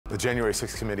The January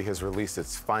 6th committee has released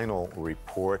its final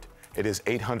report. It is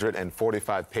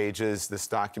 845 pages. This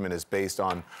document is based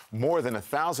on more than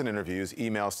 1,000 interviews,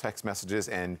 emails, text messages,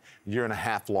 and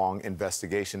year-and-a-half-long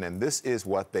investigation. And this is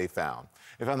what they found.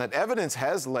 They found that evidence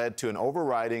has led to an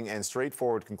overriding and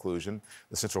straightforward conclusion.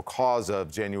 The central cause of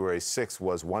January 6th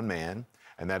was one man,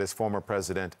 and that is former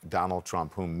President Donald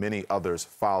Trump, whom many others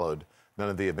followed. None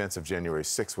of the events of January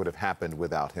 6th would have happened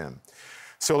without him.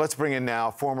 So let's bring in now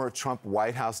former Trump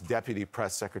White House Deputy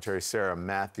Press Secretary Sarah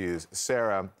Matthews.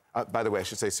 Sarah, by the way, I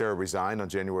should say Sarah resigned on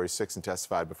January 6th and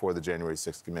testified before the January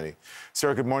 6th committee.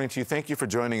 Sarah, good morning to you. Thank you for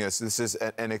joining us. This is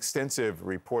an extensive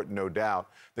report, no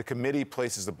doubt. The committee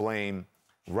places the blame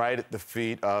right at the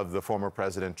feet of the former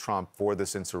President Trump for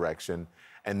this insurrection,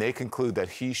 and they conclude that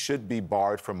he should be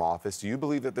barred from office. Do you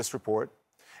believe that this report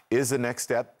is the next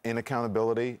step in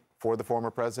accountability for the former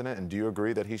president, and do you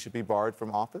agree that he should be barred from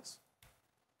office?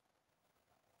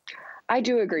 I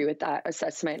do agree with that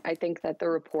assessment. I think that the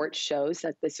report shows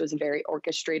that this was a very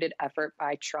orchestrated effort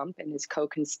by Trump and his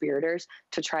co-conspirators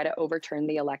to try to overturn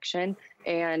the election,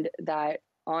 and that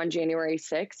on January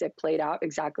 6th, it played out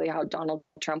exactly how Donald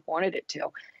Trump wanted it to.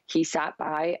 He sat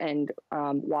by and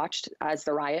watched as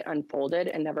the riot unfolded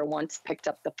and never once picked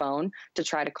up the phone to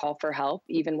try to call for help,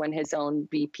 even when his own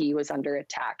VP was under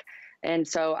attack. And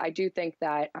so I do think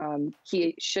that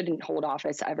he shouldn't hold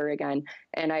office ever again.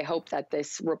 And I hope that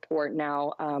this report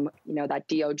now, that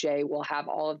DOJ will have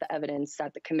all of the evidence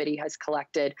that the committee has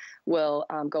collected will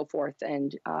go forth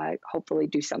and hopefully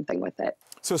do something with it.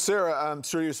 So, Sarah, I'm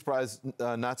sure you're surprised,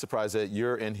 not surprised that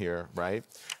you're in here, right?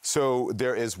 So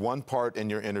there is one part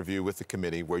in your interview with the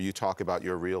committee where you talk about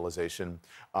your realization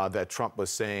that Trump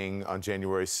was saying on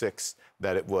January 6th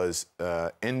that it was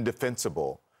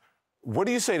indefensible. What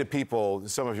do you say to people,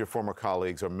 some of your former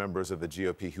colleagues or members of the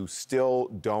GOP, who still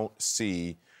don't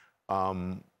see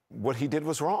what he did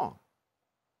was wrong?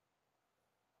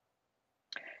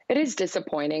 It is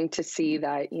disappointing to see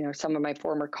that, some of my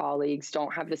former colleagues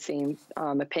don't have the same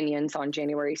opinions on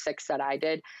January 6th that I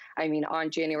did. I mean,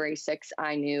 on January 6th,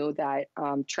 I knew that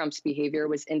Trump's behavior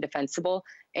was indefensible.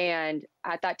 And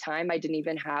at that time, I didn't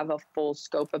even have a full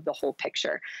scope of the whole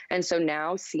picture. And so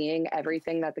now seeing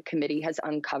everything that the committee has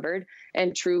uncovered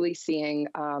and truly seeing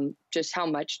just how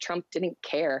much Trump didn't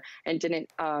care and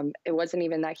it wasn't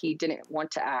even that he didn't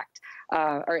want to act,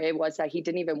 or it was that he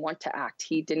didn't even want to act.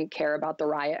 He didn't care about the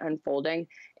riot unfolding,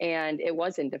 and it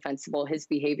was indefensible, his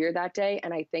behavior that day.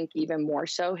 And I think even more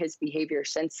so his behavior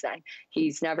since then.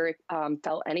 He's never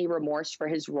felt any remorse for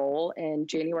his role in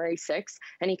January 6th,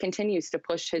 and he continues to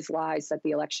push his lies that the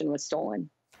election was stolen.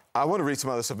 I want to read some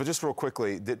other stuff, but just real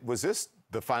quickly, was this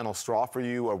the final straw for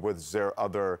you, or were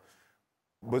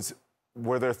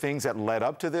there things that led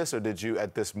up to this, or did you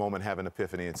at this moment have an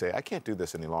epiphany and say, I can't do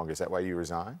this any longer? Is that why you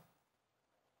resigned?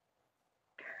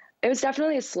 It was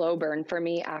definitely a slow burn for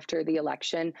me after the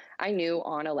election. I knew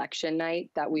on election night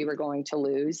that we were going to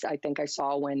lose. I think I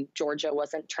saw when Georgia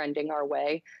wasn't trending our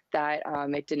way that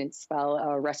it didn't spell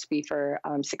a recipe for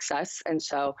success. And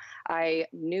so I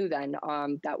knew then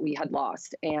that we had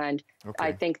lost. And Okay.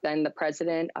 I think then the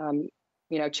president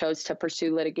chose to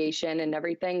pursue litigation and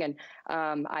everything. And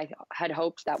I had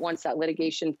hoped that once that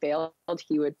litigation failed,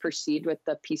 he would proceed with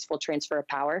the peaceful transfer of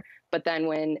power. But then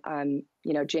when,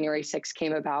 January 6th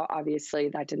came about, obviously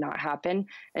that did not happen.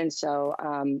 And so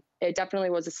it definitely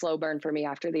was a slow burn for me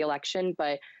after the election.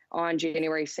 But on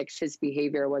January 6th, his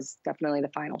behavior was definitely the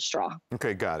final straw.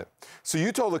 Okay, got it. So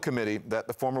you told the committee that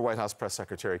the former White House press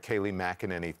secretary, Kayleigh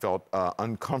McEnany, felt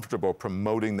uncomfortable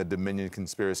promoting the Dominion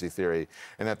conspiracy theory,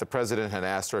 and that the president had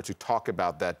asked her to talk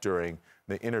about that during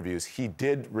the interviews. He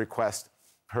did request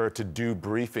her to do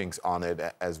briefings on it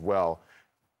as well,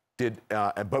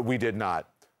 but we did not.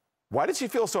 Why did she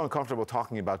feel so uncomfortable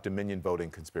talking about Dominion voting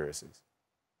conspiracies?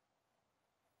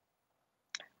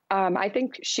 I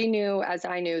think she knew, as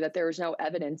I knew, that there was no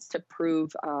evidence to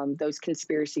prove those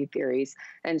conspiracy theories.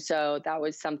 And so that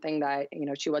was something that,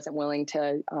 she wasn't willing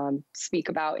to speak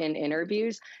about in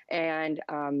interviews, and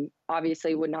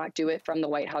obviously would not do it from the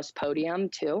White House podium,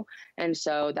 too. And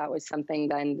so that was something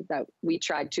then that we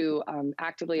tried to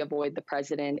actively avoid the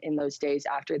president in those days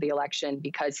after the election,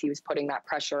 because he was putting that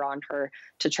pressure on her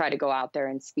to try to go out there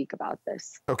and speak about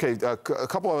this. Okay, a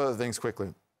couple of other things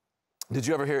quickly. Did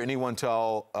you ever hear anyone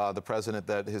tell the president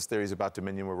that his theories about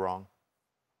Dominion were wrong?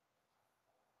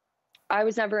 I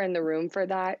was never in the room for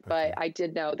that, but Okay. I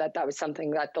did know that that was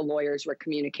something that the lawyers were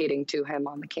communicating to him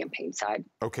on the campaign side.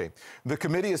 Okay. The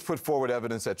committee has put forward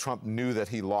evidence that Trump knew that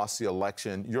he lost the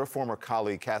election. Your former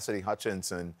colleague, Cassidy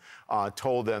Hutchinson,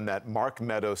 told them that Mark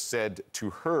Meadows said to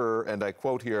her, and I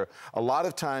quote here, "A lot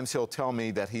of times he'll tell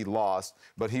me that he lost,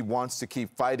 but he wants to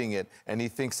keep fighting it, and he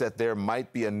thinks that there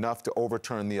might be enough to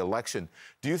overturn the election."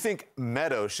 Do you think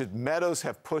should Meadows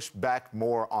have pushed back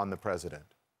more on the president?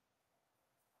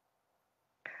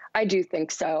 I do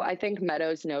think so. I think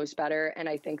Meadows knows better, and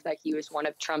I think that he was one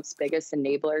of Trump's biggest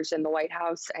enablers in the White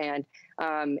House. And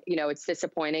it's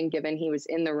disappointing given he was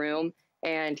in the room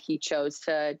and he chose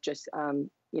to just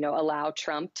allow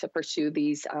Trump to pursue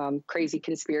these crazy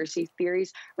conspiracy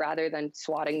theories rather than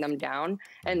swatting them down.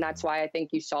 And that's why I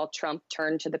think you saw Trump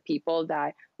turn to the people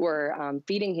that were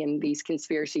feeding him these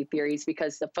conspiracy theories,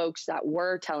 because the folks that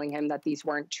were telling him that these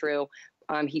weren't true,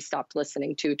 he stopped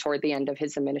listening to toward the end of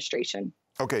his administration.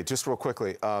 Okay, just real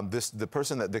quickly, the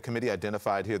person that the committee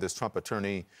identified here, this Trump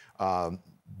attorney,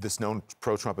 this known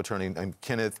pro-Trump attorney named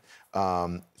Kenneth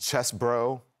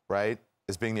Chesebro, right,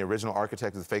 as being the original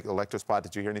architect of the fake elector spot.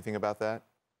 Did you hear anything about that?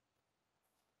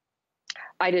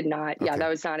 I did not. Okay. Yeah, that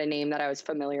was not a name that I was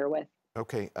familiar with.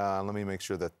 Okay, let me make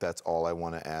sure that that's all I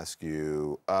want to ask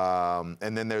you.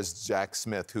 And then there's Jack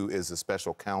Smith, who is a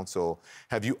special counsel.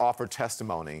 Have you offered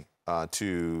testimony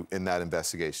in that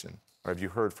investigation? Or have you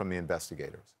heard from the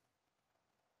investigators?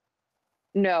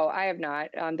 No, I have not.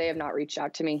 They have not reached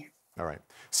out to me. All right.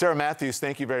 Sarah Matthews,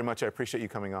 thank you very much. I appreciate you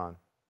coming on.